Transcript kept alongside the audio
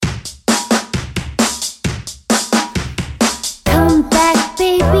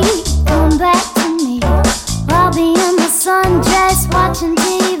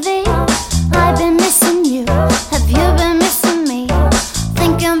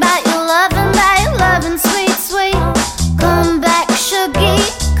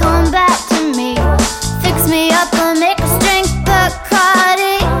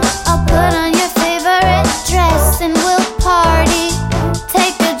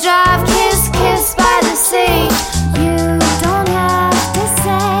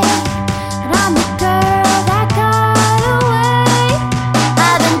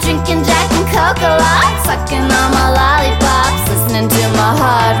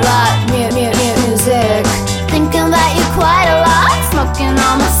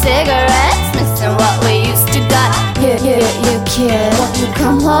you kid, won't you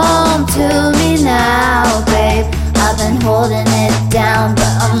come home to me now, babe? I've been holding it down,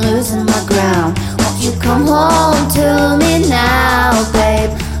 but I'm losing my ground. Won't you come home to me now,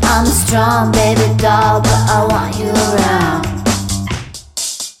 babe? I'm a strong baby doll, but I want you around.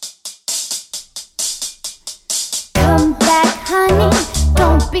 Come back, honey,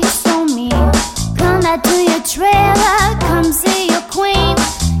 don't be so mean. Come back to your trailer, come see your queen.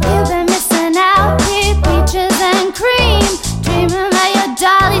 You've been missing out, peaches and cream. Dreaming about your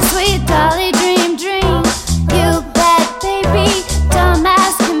dolly, sweet dolly, dream, dream. You bad baby, dumb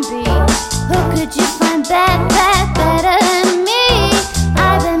as can be. Who could you find better than me?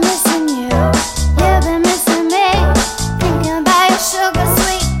 I've been missing you, you've been missing me. Thinking about your sugar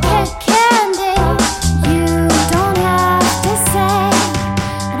sweet candy. You don't have to say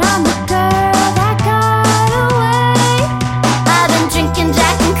that I'm the girl that got away. I've been drinking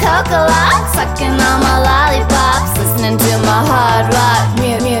Jack and Coke a lot, sucking on my lollipops, listening to my hard rock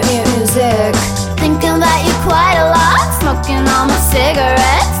music. Thinking about you quite a lot, smoking all my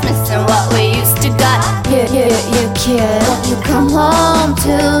cigarettes, missing what we used to got. You kid, won't you come home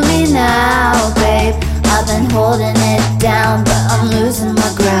to me now, babe? I've been holding it down, but I'm losing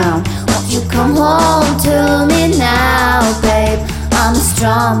my ground. Won't you come home to me now, babe? I'm a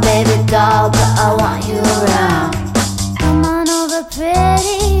strong baby doll, but I want you around. Come on over,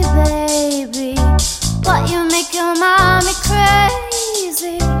 pretty baby. What, you make your mommy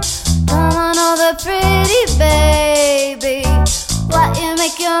crazy? Come on over, pretty baby. What, you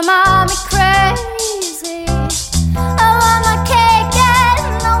make your mommy crazy? I want my cake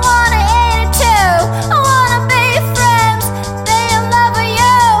and I wanna eat it too. I wanna be friends, be in love with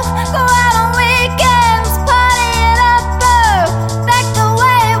you. Go out on weekends, party it up, boo. Back the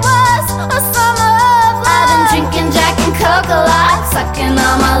way it was, a summer of love. I've been drinking Jack and Coke a lot, sucking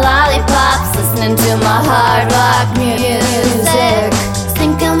on my lollipops, listening to my hard rock music.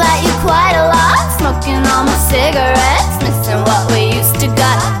 Thinking about you quite a lot, smoking all my cigarettes, missing what we used to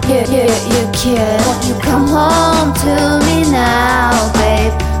got. You kid, won't you come home to me now,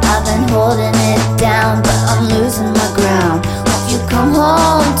 babe? I've been holding it down, but I'm losing my ground. Won't you come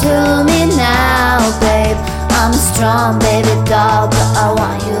home to me now, babe? I'm a strong baby doll, but